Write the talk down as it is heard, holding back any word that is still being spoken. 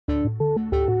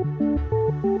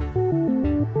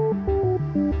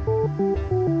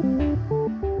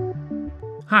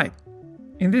Hi!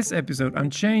 In this episode I'm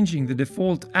changing the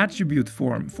default attribute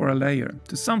form for a layer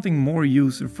to something more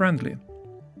user-friendly.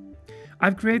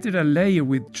 I've created a layer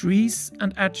with trees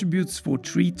and attributes for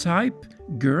tree type,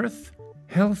 girth,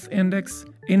 health index,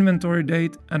 inventory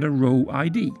date and a row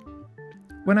ID.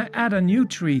 When I add a new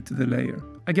tree to the layer,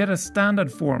 I get a standard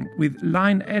form with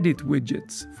line edit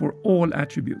widgets for all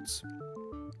attributes.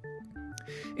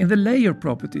 In the layer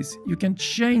properties, you can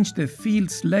change the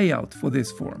field's layout for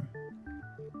this form.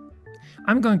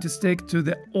 I'm going to stick to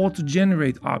the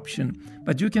auto-generate option,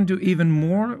 but you can do even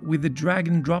more with the drag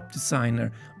and drop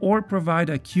designer or provide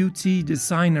a Qt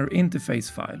designer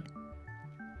interface file.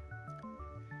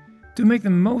 To make the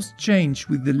most change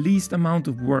with the least amount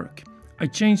of work, I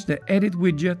changed the edit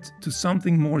widget to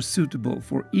something more suitable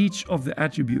for each of the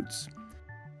attributes.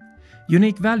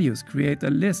 Unique values create a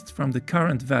list from the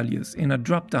current values in a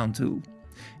drop-down tool.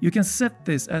 You can set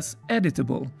this as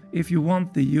editable if you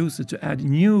want the user to add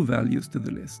new values to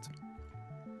the list.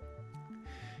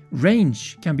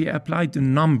 Range can be applied to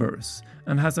numbers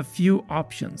and has a few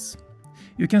options.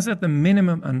 You can set the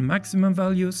minimum and maximum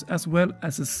values as well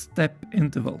as a step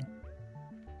interval.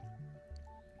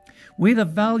 With a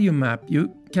value map,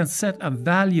 you can set a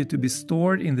value to be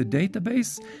stored in the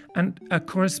database and a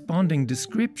corresponding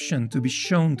description to be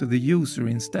shown to the user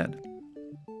instead.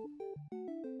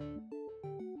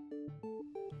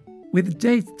 With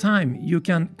date time, you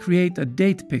can create a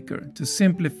date picker to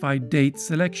simplify date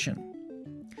selection.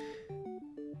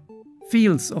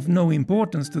 Fields of no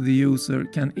importance to the user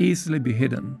can easily be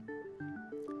hidden.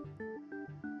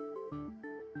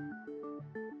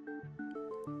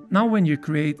 Now when you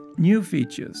create new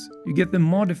features, you get the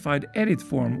modified edit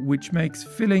form, which makes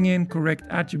filling in correct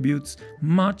attributes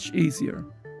much easier.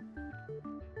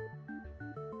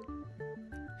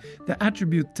 The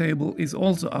attribute table is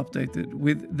also updated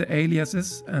with the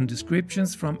aliases and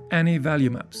descriptions from any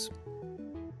value maps.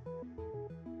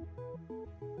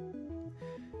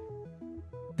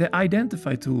 The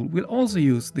Identify tool will also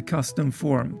use the custom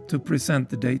form to present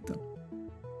the data.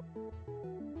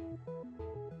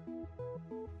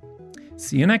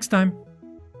 See you next time!